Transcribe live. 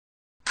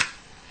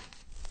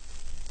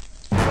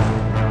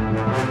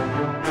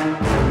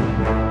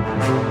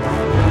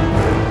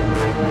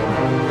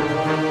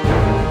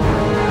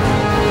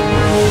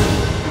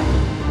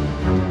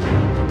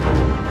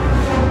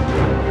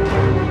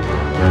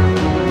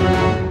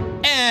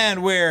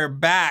are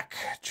back,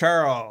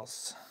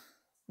 Charles.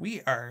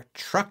 We are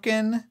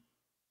trucking,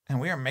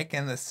 and we are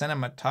making the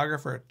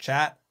cinematographer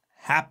chat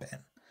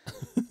happen.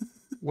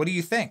 What do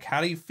you think? How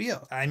do you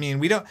feel? I mean,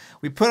 we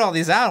put all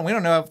these out, and we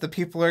don't know if the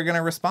people are going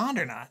to respond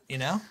or not, you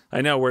know?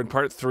 I know, we're in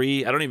part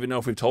 3. I don't even know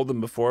if we've told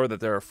them before that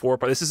there are 4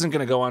 parts. This isn't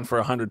going to go on for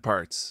 100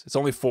 parts. It's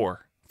only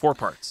 4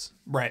 parts.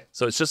 Right.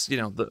 So it's just,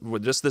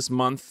 just this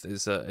month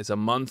is a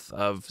month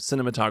of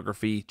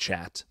cinematography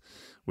chat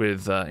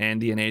with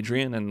Andy and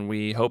Adrian, and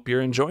we hope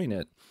you're enjoying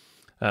it.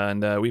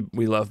 And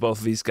we love both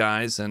of these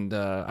guys, and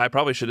I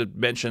probably should have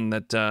mentioned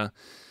that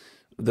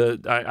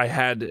I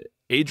had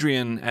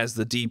Adrian as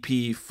the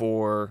DP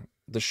for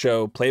the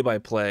show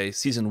Play-by-Play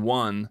Season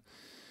 1,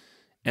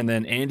 and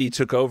then Andy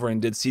took over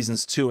and did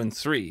Seasons 2 and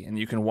 3, and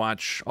you can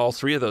watch all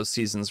 3 of those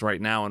seasons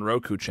right now on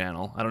Roku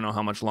channel. I don't know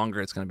how much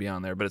longer it's going to be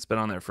on there, but it's been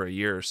on there for a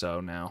year or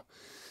so now.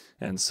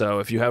 And so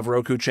if you have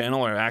Roku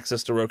channel or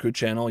access to Roku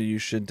channel, you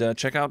should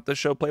check out the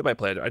show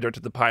Play-by-Play. I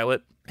directed the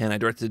pilot, and I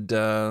directed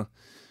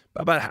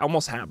about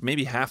almost half,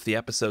 maybe half the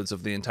episodes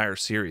of the entire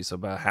series, so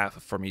about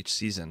half from each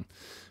season.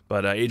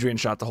 But Adrian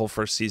shot the whole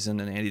first season,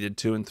 and Andy did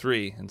 2 and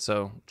 3. And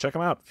so check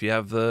them out if you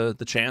have the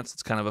chance.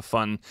 It's kind of a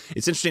fun.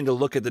 It's interesting to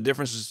look at the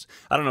differences.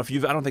 I don't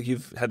think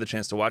you've had the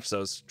chance to watch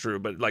those, Drew.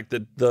 But like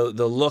the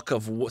look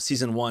of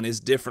season 1 is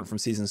different from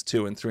seasons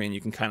 2 and 3, and you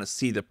can kind of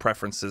see the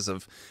preferences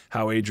of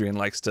how Adrian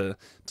likes to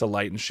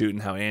light and shoot,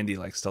 and how Andy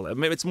likes to.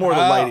 Maybe it's more the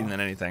lighting than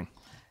anything.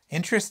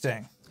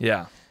 Interesting.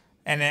 Yeah.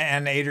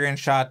 And Adrian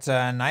shot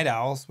Night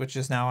Owls, which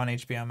is now on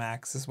HBO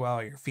Max as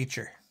well, your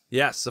feature.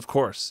 Yes, of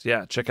course.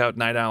 Yeah, check out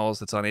Night Owls.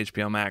 That's on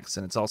HBO Max,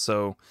 and it's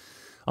also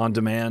on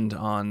demand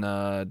on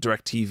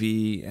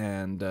DirecTV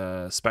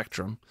and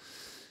Spectrum.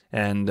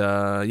 And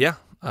I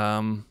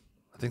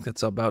think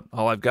that's about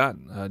all I've got.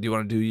 Do you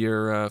want to do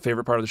your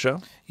favorite part of the show?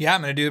 Yeah,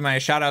 I'm going to do my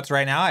shout-outs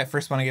right now. I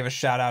first want to give a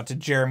shout-out to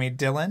Jeremy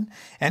Dillon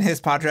and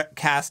his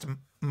podcast,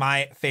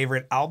 My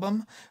Favorite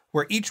Album,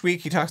 where each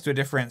week he talks to a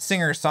different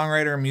singer,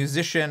 songwriter,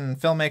 musician,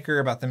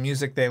 filmmaker about the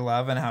music they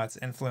love and how it's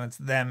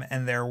influenced them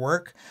and their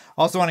work.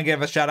 Also want to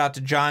give a shout out to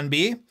John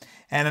B.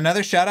 and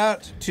another shout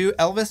out to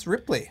Elvis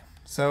Ripley.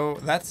 So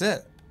that's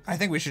it. I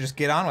think we should just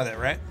get on with it,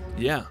 right?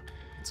 Yeah,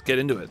 let's get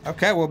into it.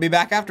 Okay, we'll be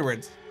back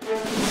afterwards.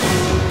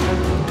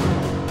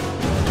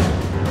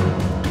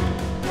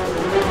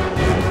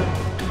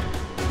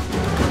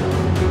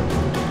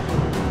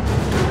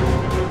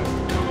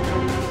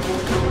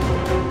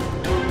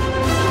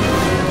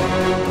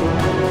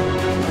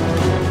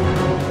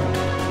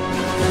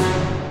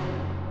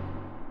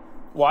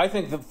 Well, I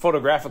think that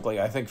photographically,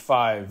 I think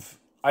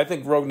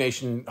Rogue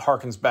Nation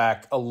harkens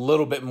back a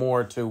little bit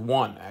more to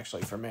 1,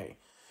 actually, for me.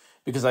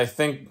 Because I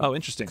think... Oh,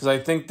 interesting. Because I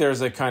think there's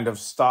a kind of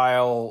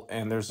style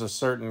and there's a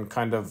certain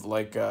kind of,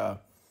 like,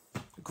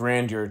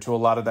 grandeur to a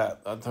lot of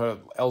that, to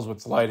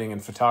Ellsworth's lighting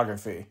and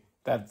photography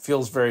that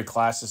feels very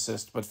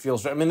classicist, but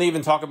feels... I mean, they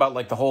even talk about,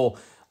 like, the whole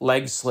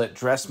leg slit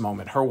dress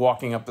moment, her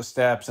walking up the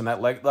steps and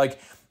that leg...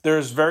 Like,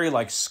 there's very,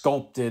 like,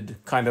 sculpted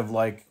kind of,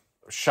 like,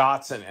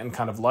 shots and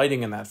kind of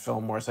lighting in that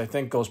film, whereas I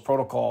think Ghost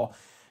Protocol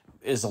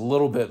is a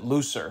little bit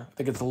looser. I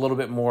think it's a little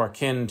bit more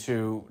akin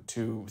to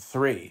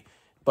 3.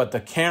 But the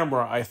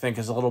camera, I think,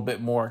 is a little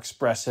bit more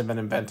expressive and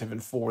inventive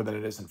in 4 than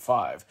it is in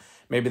 5.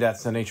 Maybe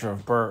that's the nature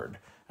of Bird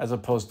as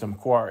opposed to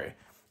Macquarie.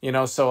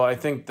 So I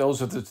think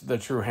those are the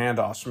true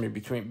handoffs for me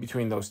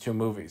between those 2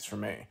 movies for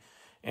me.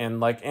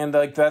 And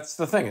that's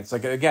the thing. It's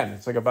like, again,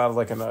 it's like about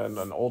like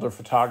an older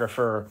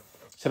photographer,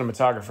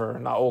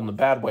 cinematographer, not old in a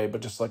bad way, but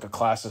just like a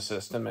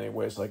classicist in many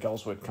ways, like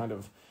Ellsworth kind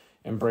of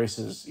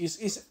embraces.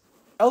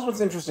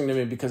 Ellsworth's interesting to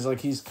me because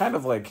like he's kind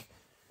of like,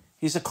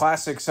 he's a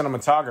classic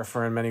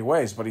cinematographer in many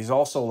ways, but he's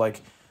also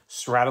like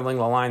straddling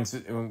the lines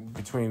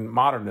between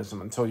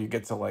modernism until you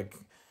get to like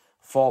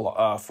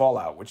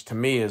Fallout, which to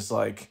me is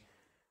like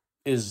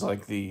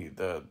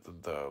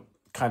the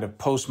kind of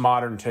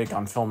postmodern take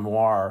on film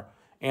noir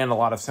and a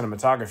lot of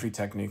cinematography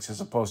techniques as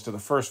opposed to the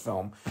first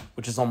film,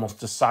 which is almost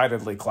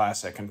decidedly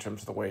classic in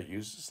terms of the way it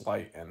uses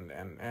light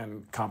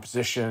and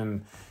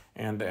composition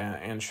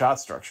and shot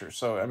structure.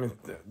 So, I mean,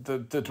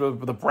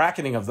 the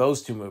bracketing of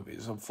those 2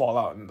 movies, of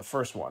Fallout and the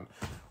first one,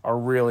 are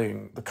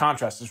really, the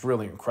contrast is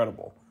really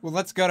incredible. Well,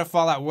 let's go to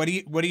Fallout. What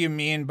do you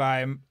mean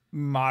by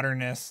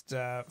modernist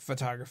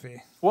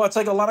photography? Well, it's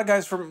like a lot of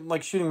guys from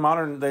like shooting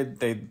modern,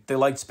 they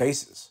like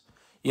spaces.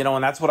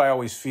 And that's what I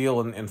always feel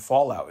in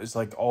Fallout, is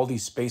like all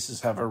these spaces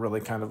have a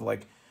really kind of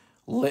like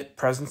lit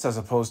presence as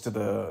opposed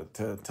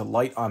to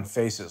light on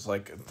faces.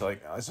 Like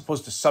as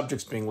opposed to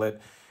subjects being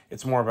lit,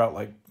 it's more about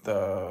like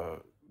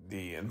the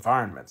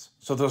environments.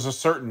 So there's a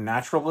certain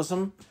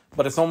naturalism,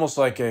 but it's almost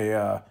like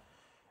a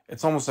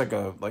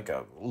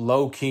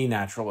low key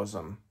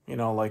naturalism.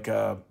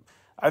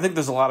 I think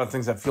there's a lot of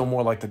things that feel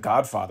more like The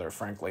Godfather,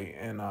 frankly,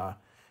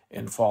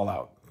 in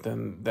Fallout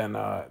than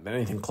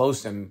anything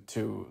close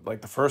to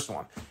like the first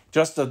one.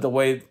 Just the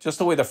way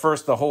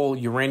the whole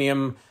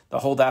uranium,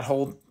 that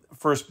whole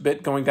first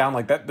bit going down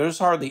like that, there's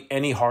hardly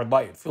any hard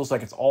light. It feels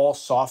like it's all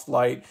soft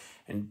light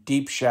and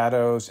deep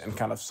shadows and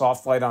kind of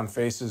soft light on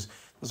faces.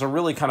 there's a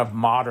really kind of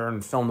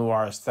modern film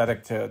noir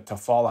aesthetic to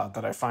Fallout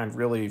that I find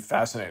really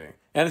fascinating.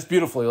 And it's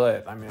beautifully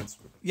lit. I mean, it's...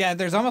 Yeah,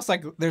 there's almost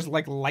like there's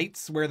like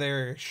lights where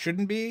there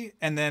shouldn't be,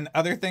 and then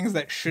other things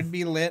that should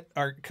be lit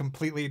are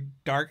completely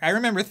dark. I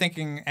remember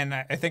thinking, and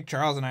I think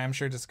Charles and I, I'm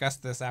sure,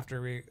 discussed this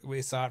after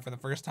we saw it for the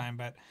first time,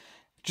 but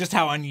just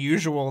how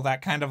unusual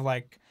that kind of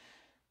like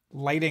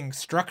lighting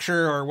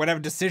structure or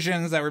whatever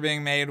decisions that were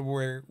being made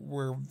were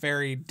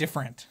very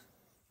different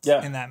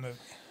in that movie.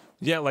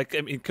 Yeah, like, I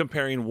mean,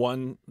 comparing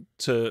one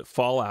to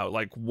Fallout,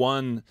 like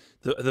one,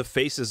 the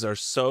faces are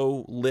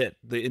so lit.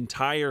 The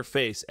entire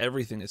face,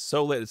 everything is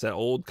so lit. It's that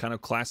old kind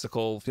of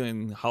classical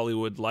feeling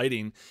Hollywood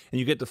lighting. And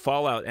you get to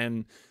Fallout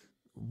and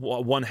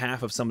one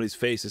half of somebody's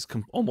face is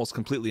almost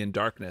completely in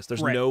darkness.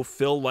 There's no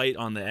fill light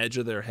on the edge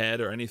of their head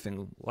or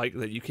anything like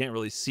that. You can't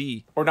really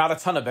see. Or not a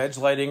ton of edge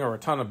lighting or a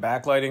ton of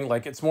backlighting.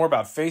 Like, it's more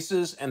about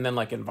faces and then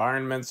like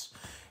environments.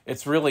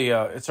 It's really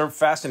it's a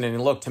fascinating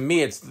look. To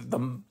me, it's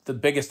the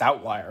biggest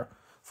outlier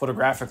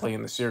photographically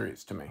in the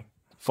series. To me,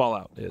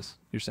 Fallout is,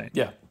 you're saying?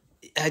 Yeah,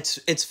 it's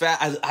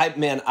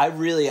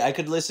I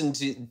could listen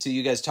to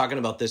you guys talking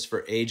about this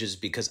for ages,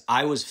 because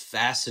I was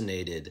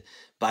fascinated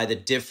by the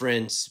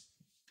difference.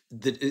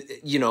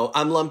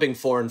 I'm lumping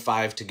 4 and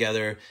 5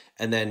 together,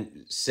 and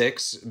then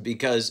 6,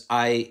 because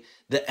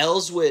the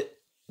Ellsworth,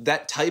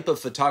 that type of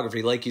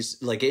photography,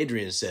 like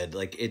Adrian said,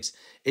 like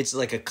it's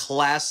like a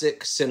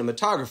classic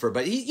cinematographer,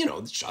 but he,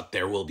 shot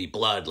There Will Be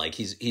Blood. Like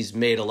he's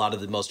made a lot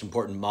of the most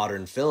important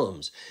modern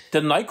films. The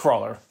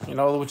Nightcrawler,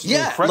 which is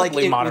an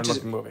incredibly modern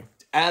looking movie.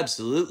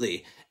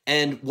 Absolutely.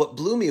 And what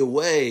blew me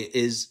away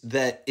is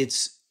that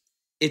it's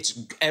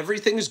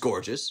everything is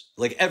gorgeous,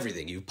 like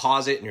everything. You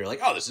pause it and you're like,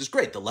 oh, this is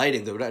great. The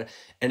lighting,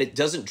 and it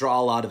doesn't draw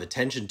a lot of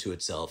attention to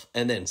itself.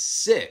 And then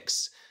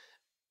 6,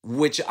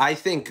 which I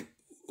think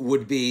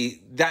would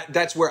be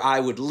that's where I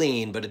would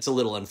lean, but it's a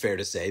little unfair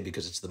to say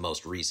because it's the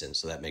most recent,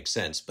 so that makes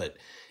sense. But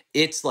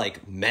it's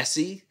like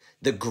messy.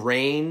 The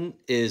grain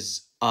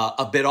is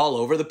a bit all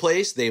over the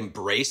place. They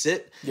embrace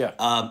it.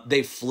 Yeah.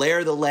 They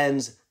flare the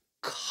lens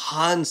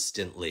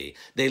constantly.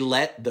 They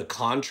let the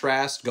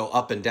contrast go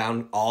up and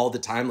down all the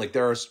time. Like,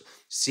 there are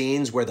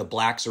scenes where the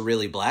blacks are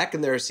really black,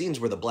 and there are scenes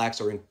where the blacks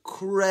are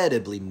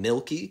incredibly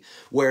milky.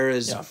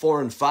 Whereas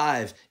 4 and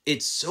 5,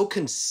 it's so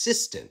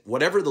consistent.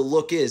 Whatever the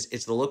look is,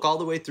 it's the look all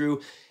the way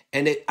through.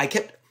 And I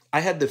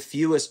had the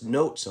fewest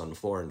notes on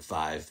 4 and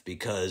 5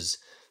 because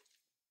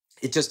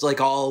it just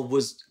like all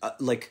was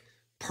like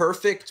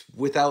perfect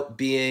without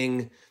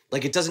being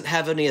like, it doesn't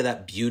have any of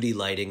that beauty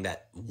lighting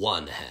that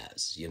 1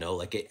 has,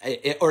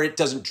 like or it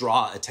doesn't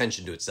draw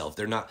attention to itself.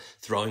 They're not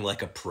throwing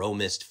like a pro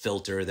mist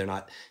filter. They're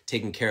not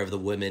taking care of the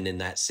women in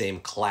that same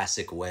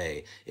classic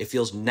way. It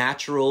feels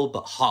natural,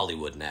 but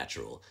Hollywood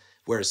natural.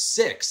 Whereas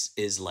 6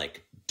 is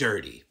like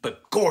dirty,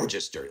 but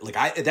gorgeous dirty. Like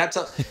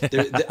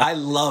I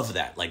love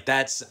that. Like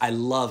I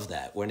love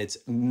that when it's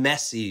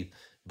messy,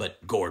 but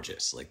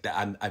gorgeous. Like that.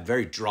 I'm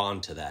very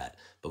drawn to that,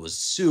 but was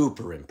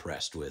super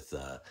impressed with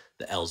the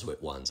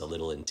Ellsworth ones, a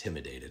little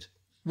intimidated.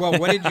 Well,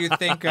 what did you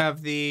think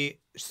of the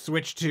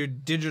switch to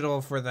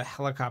digital for the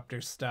helicopter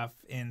stuff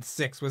in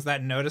 6? Was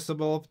that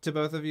noticeable to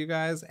both of you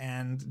guys?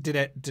 And did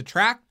it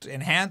detract,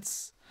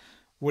 enhance?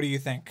 What do you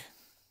think?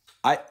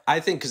 I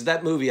think, because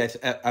that movie,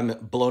 I'm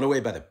blown away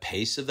by the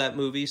pace of that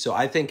movie. So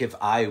I think if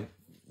I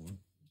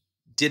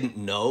didn't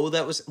know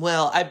that was,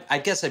 well, I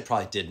guess I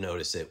probably did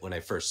notice it when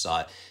I first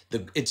saw it.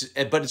 But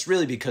it's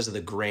really because of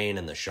the grain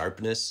and the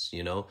sharpness,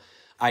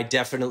 I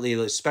definitely,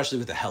 especially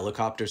with the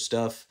helicopter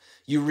stuff,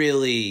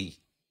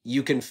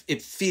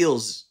 it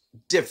feels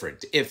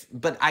different.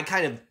 But I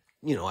kind of,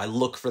 I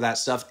look for that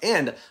stuff,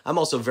 and I'm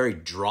also very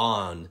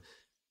drawn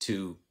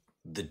to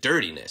the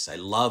dirtiness. I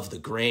love the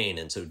grain,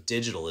 and so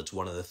digital, it's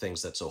one of the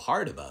things that's so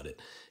hard about it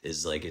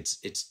is like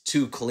it's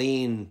too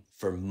clean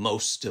for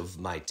most of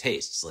my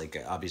tastes.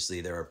 Like,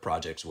 obviously there are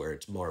projects where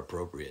it's more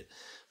appropriate,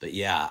 but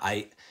yeah,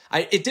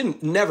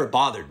 it never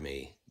bothered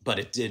me, but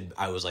it did.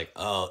 I was like,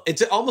 oh,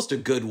 it's almost a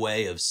good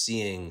way of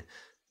seeing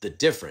the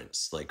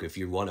difference. Like, if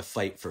you want to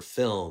fight for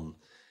film,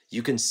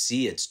 you can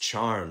see its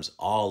charms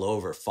all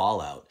over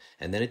Fallout,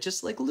 and then it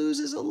just like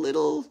loses a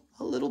little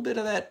bit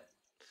of that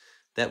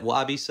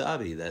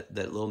wabi-sabi, that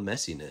little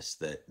messiness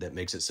that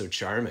makes it so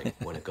charming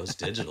when it goes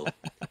digital.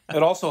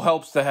 It also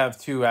helps to have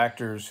 2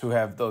 actors who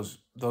have those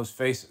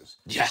faces.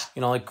 Yeah.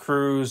 Like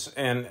Cruz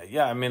and,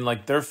 I mean,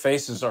 like, their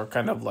faces are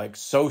kind of like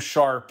so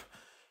sharp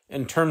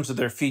in terms of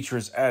their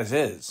features as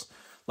is.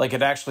 Like,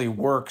 it actually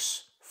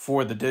works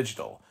for the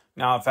digital.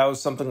 Now, if that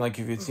was something like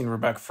if you'd seen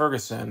Rebecca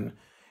Ferguson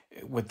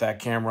with that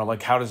camera,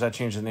 like, how does that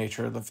change the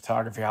nature of the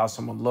photography, how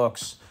someone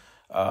looks?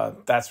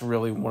 That's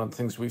really one of the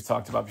things we've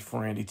talked about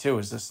before, Andy, too,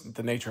 is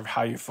the nature of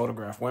how you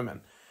photograph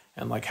women,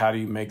 and like how do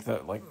you make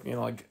the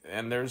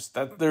and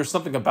there's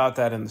something about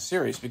that in the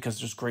series, because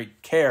there's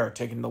great care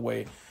taken the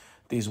way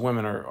these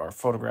women are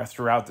photographed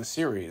throughout the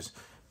series,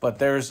 but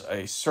there's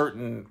a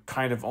certain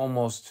kind of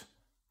almost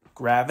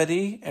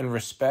gravity and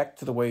respect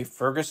to the way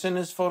Ferguson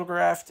is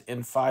photographed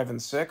in 5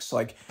 and 6.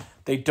 Like,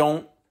 they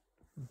don't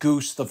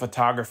goose the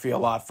photography a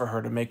lot for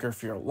her to make her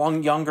feel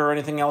younger or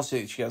anything else.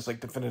 She has like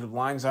definitive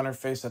lines on her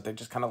face that they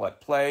just kind of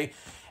let play.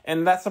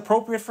 And that's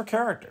appropriate for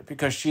character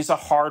because she's a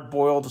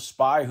hard-boiled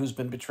spy who's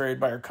been betrayed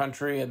by her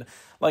country. And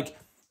like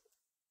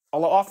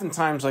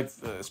oftentimes, like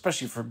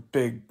especially for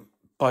big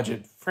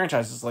budget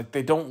franchises, like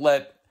they don't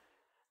let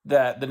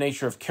the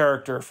nature of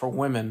character for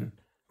women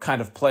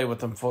kind of play with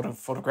them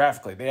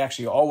photographically. They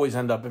actually always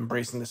end up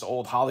embracing this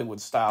old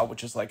Hollywood style,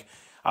 which is like,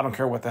 I don't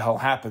care what the hell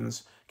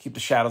happens, keep the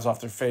shadows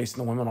off their face,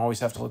 and the women always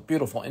have to look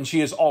beautiful. And she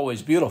is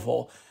always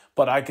beautiful,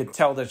 but I could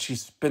tell that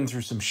she's been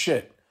through some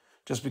shit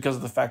just because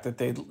of the fact that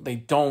they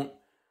don't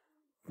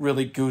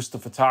really goose the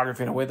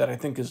photography in a way that I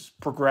think is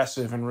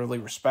progressive and really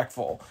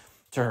respectful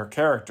to her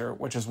character,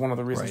 which is one of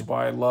the reasons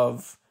why I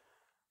love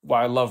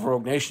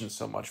Rogue Nation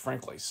so much,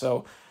 frankly.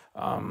 So,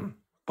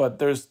 but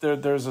there's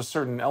a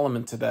certain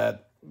element to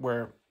that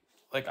where,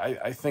 like,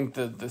 I think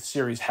the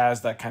series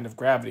has that kind of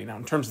gravity. Now,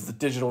 in terms of the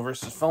digital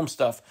versus film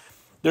stuff,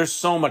 there's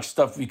so much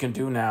stuff we can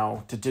do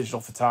now to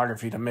digital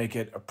photography to make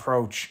it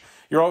approach.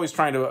 You're always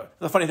trying to.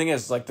 The funny thing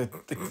is, like, the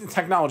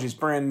technology is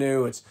brand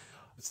new. It's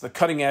the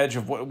cutting edge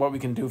of what we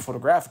can do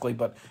photographically,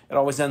 but it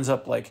always ends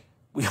up like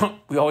we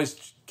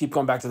always keep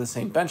going back to the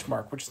same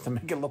benchmark, which is to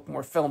make it look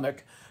more filmic,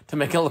 to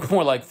make it look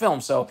more like film.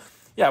 So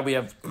yeah, we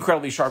have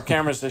incredibly sharp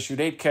cameras to shoot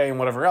 8K and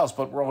whatever else,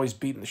 but we're always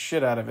beating the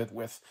shit out of it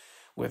with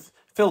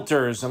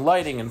filters and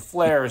lighting and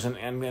flares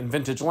and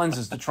vintage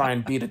lenses to try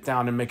and beat it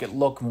down and make it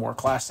look more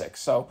classic.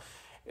 So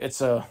that's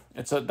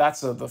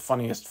the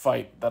funniest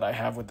fight that I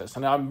have with this.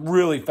 And I'm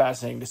really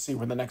fascinated to see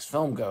where the next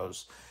film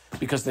goes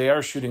because they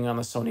are shooting on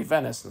the Sony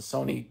Venice, and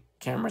Sony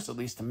cameras, at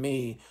least to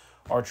me,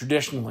 are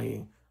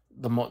traditionally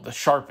the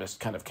sharpest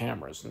kind of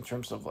cameras in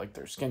terms of like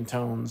their skin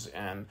tones.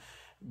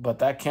 But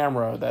that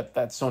camera, that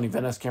Sony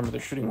Venice camera they're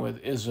shooting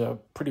with, is a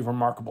pretty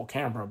remarkable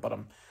camera. But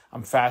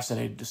I'm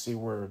fascinated to see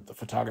where the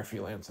photography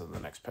lands in the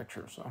next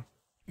picture. So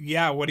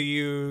yeah, what do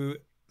you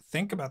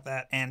think about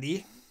that,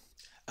 Andy?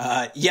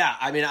 Yeah,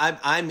 I mean,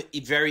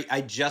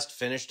 I just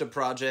finished a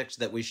project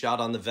that we shot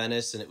on the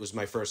Venice, and it was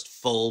my first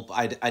full,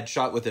 I'd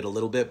shot with it a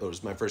little bit, but it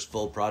was my first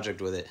full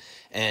project with it.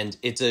 And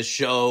it's a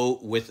show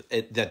with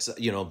it that's,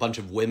 a bunch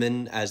of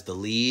women as the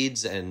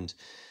leads, and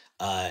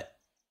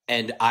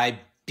I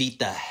beat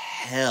the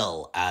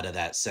hell out of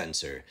that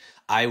sensor.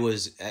 I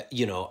was,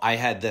 I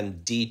had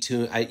them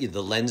detune,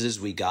 the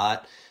lenses we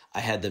got, I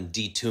had them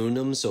detune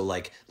them. So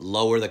like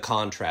lower the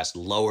contrast,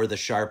 lower the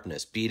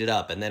sharpness, beat it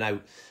up. And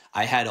then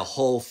I had a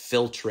whole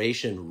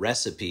filtration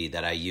recipe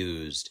that I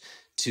used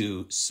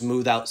to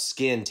smooth out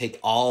skin, take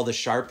all the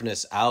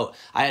sharpness out.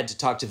 I had to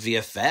talk to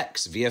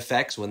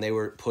VFX when they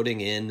were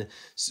putting in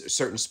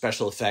certain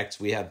special effects.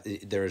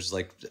 There's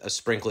like a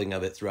sprinkling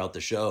of it throughout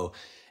the show.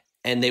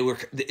 And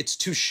it's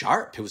too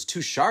sharp. It was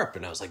too sharp.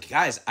 And I was like,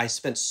 guys, I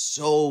spent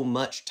so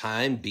much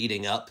time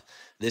beating up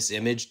this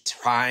image,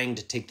 trying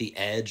to take the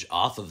edge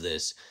off of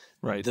this.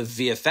 Right. The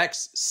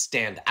VFX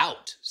stand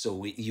out. So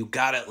we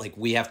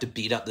have to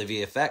beat up the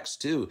VFX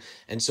too.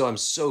 And so I'm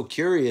so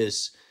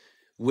curious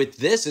with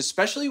this,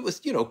 especially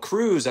with,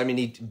 Cruise. I mean,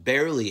 he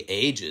barely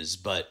ages,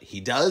 but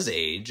he does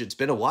age. It's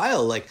been a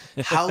while. Like,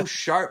 how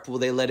sharp will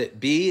they let it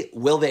be?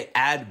 Will they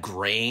add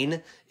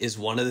grain is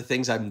one of the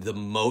things I'm the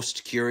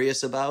most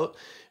curious about,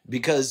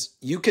 because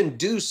you can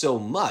do so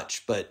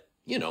much, but,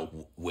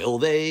 will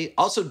they?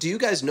 Also, do you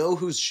guys know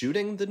who's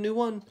shooting the new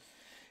one?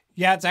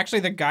 Yeah, it's actually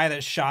the guy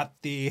that shot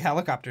the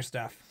helicopter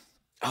stuff.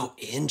 Oh,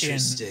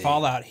 interesting. In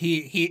Fallout.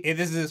 This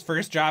is his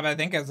first job, I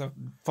think, as a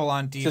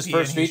full-on DP. It's his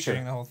first feature.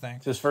 Shooting the whole thing.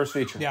 It's his first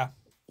feature. Yeah.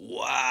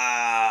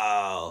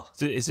 Wow.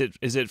 So is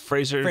it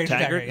Fraser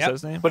Taggart? Yep. Is that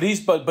his name?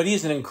 But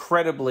he's an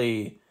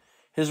incredibly,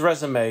 his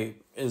resume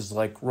is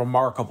like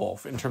remarkable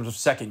in terms of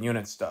second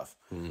unit stuff.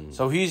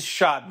 So he's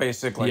shot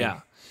basically.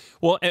 Yeah.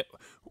 Well,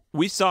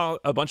 we saw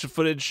a bunch of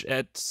footage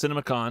at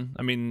CinemaCon.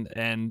 I mean,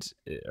 and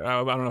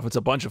I don't know if it's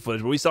a bunch of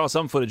footage, but we saw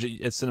some footage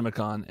at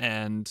CinemaCon,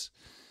 and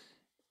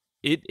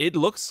it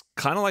looks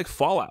kind of like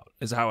Fallout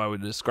is how I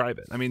would describe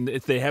it. I mean,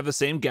 they have the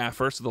same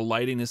gaffer, so the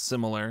lighting is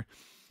similar,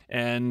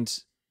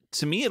 and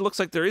to me, it looks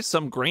like there is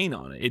some grain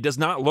on it. It does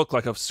not look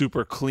like a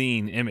super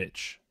clean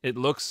image. It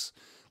looks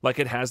like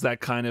it has that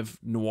kind of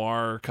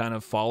noir kind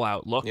of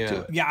Fallout look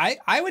to it. Yeah,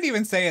 I would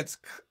even say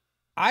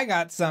I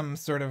got some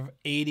sort of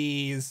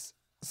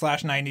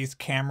 80s/90s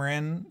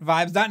Cameron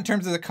vibes, not in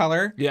terms of the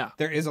color. Yeah.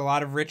 There is a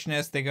lot of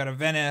richness. They go to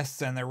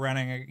Venice and they're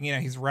running,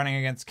 he's running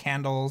against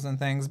candles and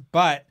things,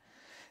 but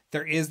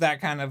there is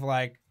that kind of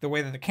like the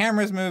way that the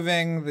camera's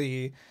moving,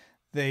 the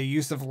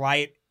use of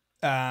light.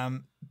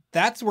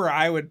 That's where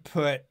I would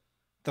put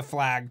the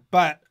flag.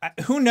 But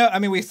who knows? I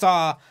mean, we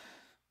saw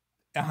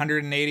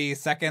 180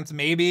 seconds,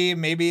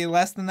 maybe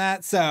less than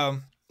that. So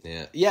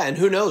yeah, and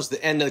who knows?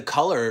 And the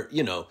color,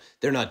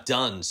 they're not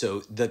done.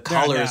 So the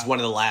color is one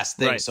of the last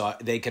things, right. So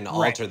they can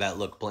alter that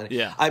look plenty.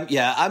 Yeah,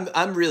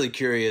 I'm really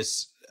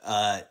curious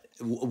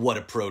what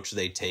approach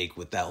they take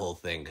with that whole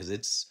thing, because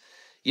it's,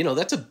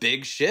 that's a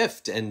big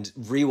shift. And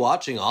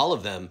rewatching all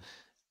of them,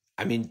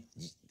 I mean,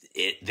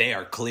 they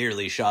are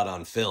clearly shot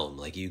on film.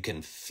 Like, you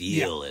can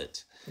feel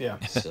it. Yeah.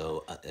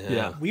 So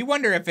Yeah. We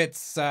wonder if it's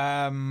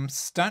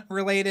stunt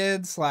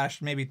related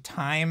 / maybe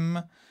time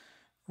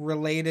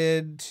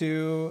related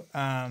to.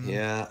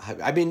 Yeah,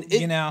 I mean,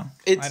 you know,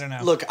 it's, I don't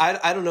know. Look,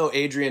 I don't know,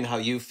 Adrian, how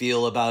you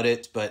feel about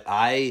it, but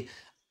I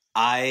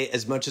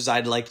as much as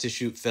I'd like to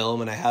shoot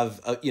film, and I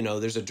have,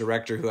 there's a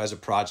director who has a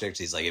project.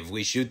 He's like, if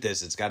we shoot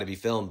this, it's got to be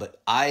film.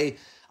 But I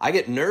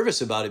get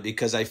nervous about it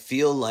because I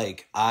feel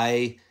like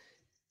I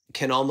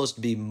can almost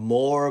be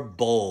more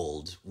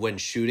bold when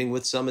shooting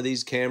with some of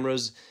these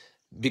cameras,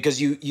 because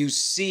you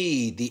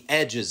see the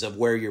edges of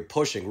where you're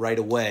pushing right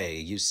away.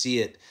 You see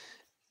it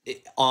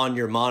on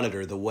your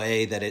monitor, the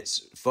way that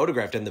it's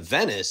photographed. And the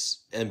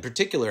Venice in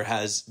particular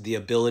has the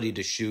ability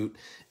to shoot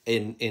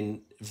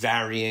in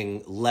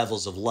varying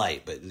levels of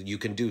light, but you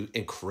can do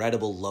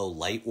incredible low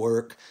light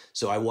work.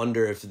 So I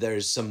wonder if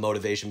there's some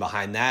motivation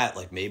behind that.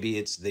 Like maybe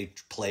it's they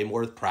play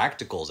more with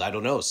practicals. I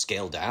don't know,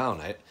 scale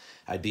down.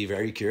 I'd be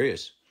very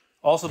curious.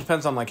 Also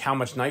depends on like how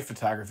much night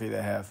photography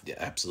they have. Yeah,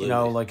 absolutely. You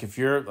know, like if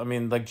you're, I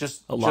mean, like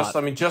just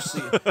exactly.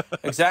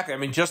 I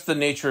mean, just the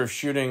nature of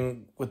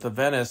shooting with the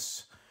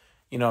Venice.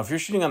 You know, if you're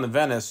shooting on the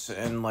Venice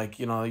and like,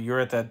 you know, you're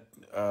at that,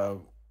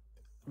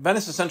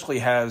 Venice essentially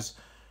has,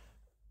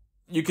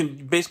 you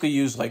can basically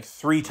use like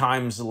 3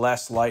 times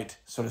less light,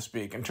 so to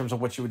speak, in terms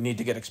of what you would need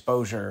to get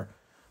exposure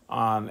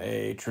on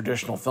a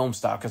traditional film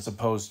stock, as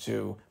opposed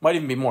to, might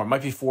even be more, it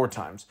might be 4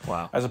 times.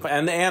 Wow.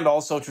 And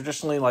also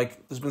traditionally,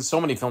 like there's been so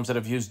many films that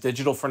have used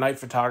digital for night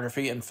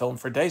photography and film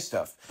for day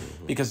stuff,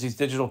 because these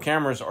digital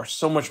cameras are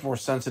so much more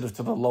sensitive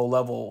to the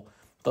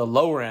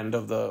lower end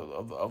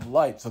of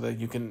light, so that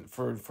you can,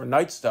 for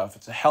night stuff,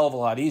 it's a hell of a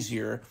lot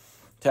easier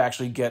to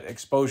actually get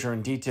exposure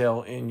and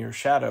detail in your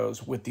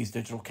shadows with these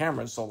digital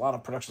cameras. So a lot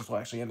of productions will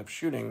actually end up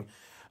shooting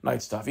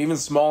night stuff. Even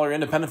smaller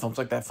independent films,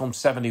 like that film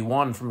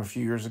 71 from a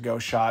few years ago,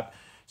 shot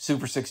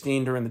Super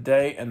 16 during the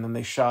day, and then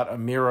they shot a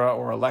Mira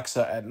or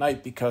Alexa at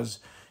night, because,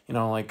 you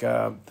know, like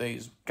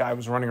this guy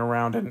was running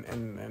around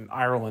in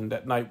Ireland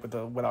at night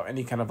without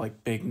any kind of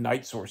like big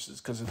night sources,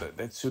 because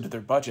it suited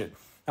their budget.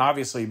 Now,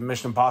 obviously,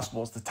 Mission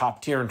Impossible is the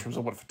top tier in terms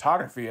of what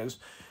photography is,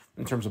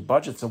 in terms of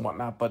budgets and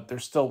whatnot, but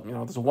there's still, you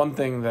know, there's one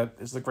thing that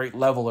is the great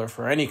leveler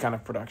for any kind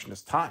of production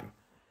is time.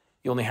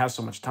 You only have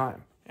so much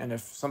time. And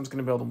if something's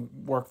going to be able to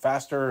work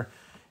faster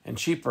and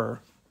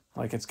cheaper,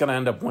 like it's going to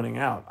end up winning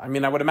out. I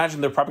mean, I would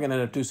imagine they're probably going to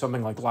end up doing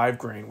something like Live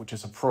Grain, which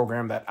is a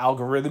program that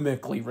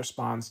algorithmically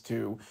responds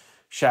to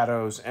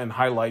shadows and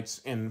highlights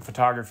in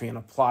photography and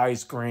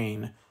applies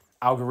grain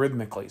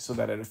algorithmically so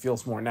that it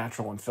feels more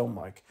natural and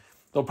film-like.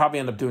 They'll probably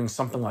end up doing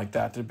something like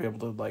that to be able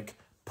to like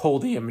pull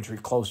the imagery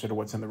closer to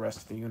what's in the rest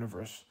of the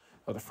universe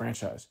of the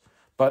franchise.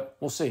 But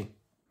we'll see.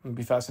 It'll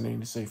be fascinating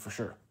to see for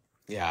sure.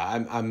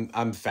 Yeah,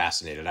 I'm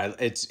fascinated.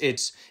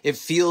 It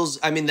feels,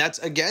 I mean, that's,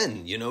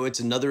 again, you know, it's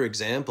another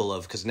example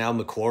of, because now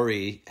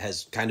McQuarrie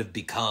has kind of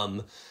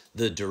become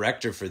the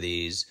director for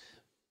these,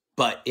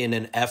 but in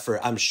an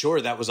effort, I'm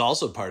sure that was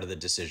also part of the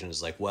decision,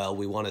 is like, well,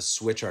 we want to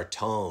switch our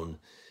tone,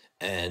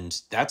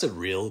 and that's a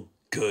real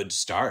good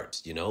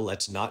start. You know,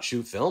 let's not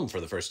shoot film for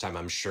the first time.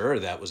 I'm sure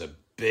that was a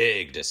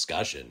big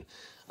discussion.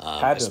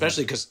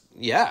 Especially because,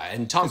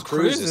 and Tom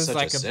Cruise is such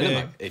like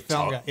a big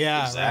film guy.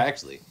 Yeah,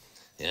 exactly. Right.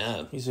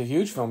 Yeah, he's a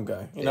huge film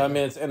guy. You know, I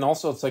mean, and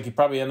also it's like he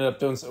probably ended up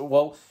doing so.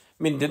 Well,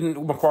 I mean, didn't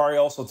McQuarrie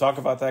also talk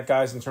about that,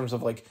 guys, in terms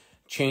of like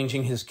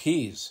changing his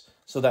keys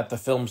so that the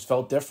films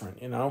felt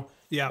different? You know,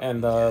 yeah,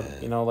 and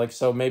you know, like,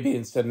 so maybe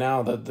instead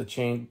now the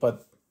change,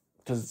 but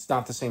because it's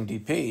not the same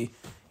DP,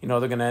 you know,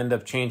 they're going to end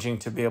up changing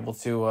to be able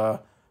to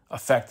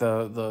affect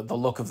the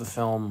look of the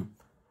film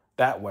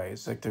that way.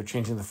 It's like they're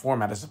changing the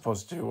format as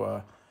opposed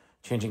to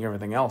changing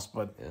everything else.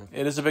 But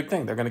it is a big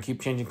thing. They're going to keep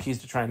changing keys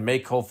to try and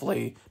make,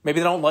 hopefully, maybe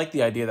they don't like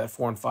the idea that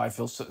 4 and 5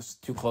 feels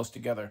too close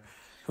together.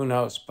 Who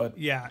knows? But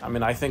yeah, I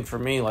mean, I think for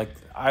me, like,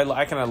 I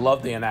kind of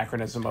love the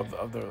anachronism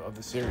of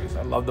the series.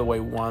 I love the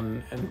way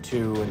 1 and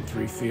 2 and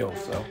 3 feel.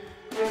 So.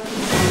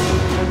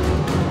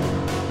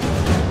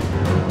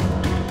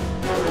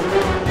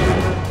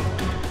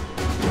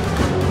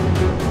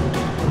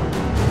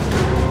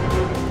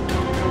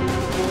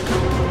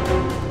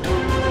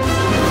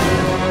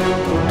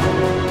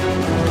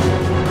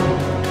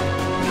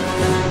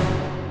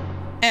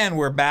 And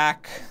we're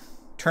back,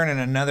 turning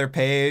another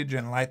page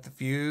in Light the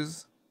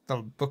Fuse, the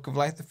book of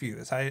Light the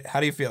Fuse. How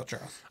do you feel,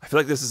 Charles? I feel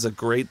like this is a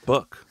great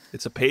book.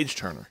 It's a page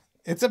turner.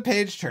 It's a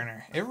page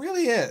turner. It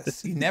really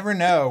is. You never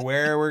know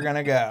where we're going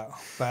to go,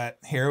 but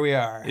here we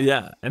are.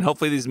 Yeah, and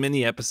hopefully these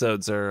mini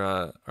episodes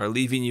are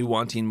leaving you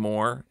wanting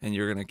more, and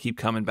you're going to keep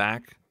coming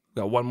back.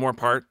 We've got one more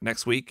part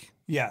next week.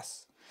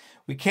 Yes.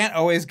 We can't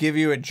always give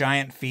you a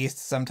giant feast.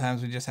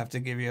 Sometimes we just have to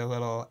give you a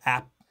little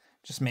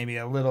just maybe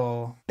a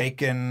little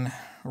bacon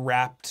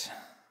wrapped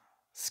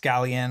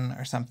scallion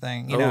or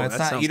something. You know, it's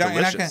not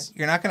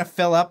you're not going to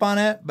fill up on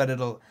it, but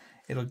it'll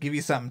give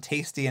you something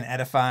tasty and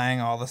edifying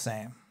all the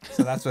same.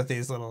 So that's what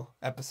these little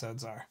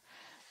episodes are.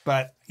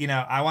 But, you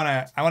know, I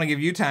want to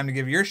give you time to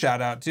give your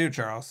shout out too,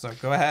 Charles. So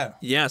go ahead.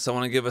 Yes, I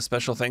want to give a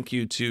special thank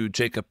you to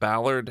Jacob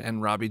Ballard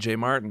and Robbie J.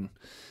 Martin.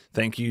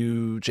 Thank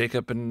you,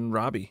 Jacob and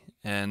Robbie.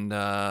 And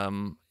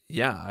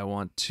yeah, I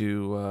want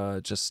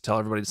to just tell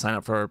everybody to sign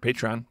up for our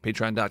Patreon,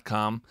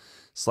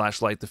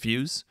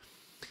 patreon.com/LightTheFuse.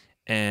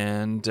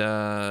 And,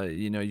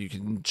 you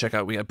can check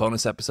out, we have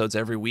bonus episodes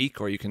every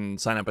week, or you can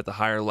sign up at the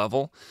higher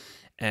level.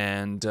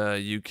 And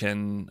you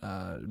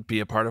can be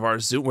a part of our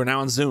Zoom. We're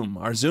now on Zoom,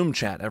 our Zoom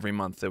chat every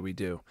month that we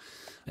do.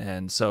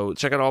 And so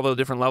check out all the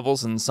different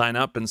levels and sign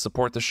up and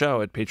support the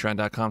show at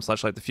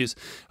patreon.com/LightTheFuse.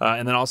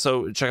 And then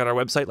also check out our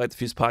website,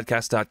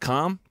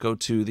 lightthefusepodcast.com. Go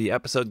to the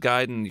episode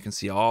guide and you can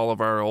see all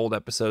of our old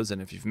episodes.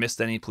 And if you've missed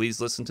any,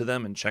 please listen to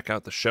them and check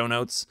out the show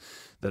notes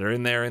that are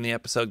in there in the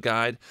episode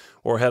guide.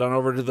 Or head on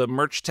over to the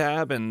merch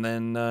tab and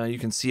then you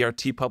can see our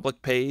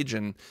TeePublic page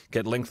and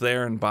get linked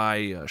there and buy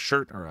a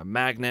shirt or a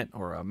magnet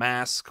or a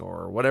mask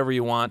or whatever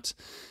you want.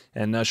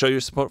 And show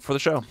your support for the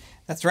show.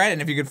 That's right.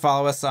 And if you could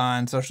follow us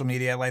on social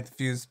media, Light the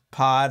Fuse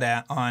Pod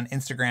on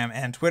Instagram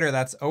and Twitter,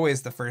 that's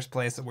always the first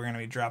place that we're going to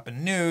be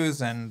dropping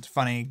news and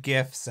funny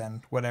GIFs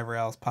and whatever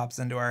else pops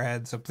into our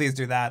head. So please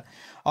do that.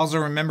 Also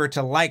remember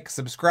to like,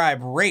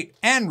 subscribe, rate,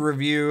 and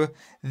review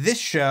this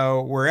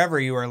show wherever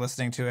you are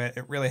listening to it.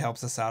 It really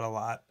helps us out a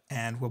lot.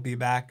 And we'll be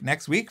back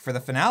next week for the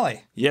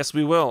finale. Yes,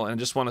 we will. And I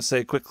just want to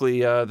say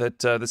quickly that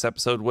this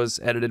episode was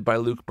edited by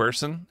Luke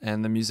Burson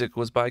and the music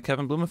was by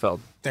Kevin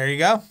Blumenfeld. There you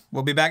go.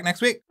 We'll be back next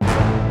week.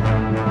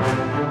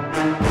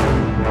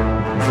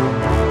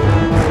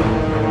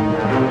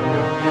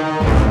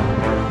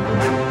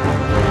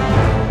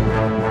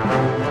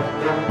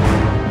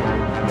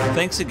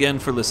 Thanks again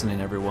for listening,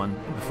 everyone.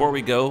 Before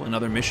we go,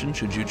 another mission,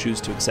 should you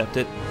choose to accept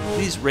it,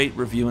 please rate,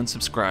 review, and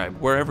subscribe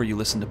wherever you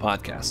listen to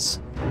podcasts.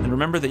 And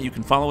remember that you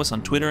can follow us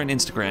on Twitter and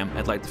Instagram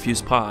at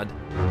LightTheFusePod,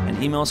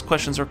 and email us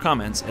questions or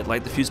comments at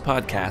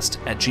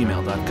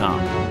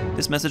lightthefusepodcast@gmail.com.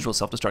 This message will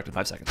self-destruct in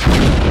 5 seconds.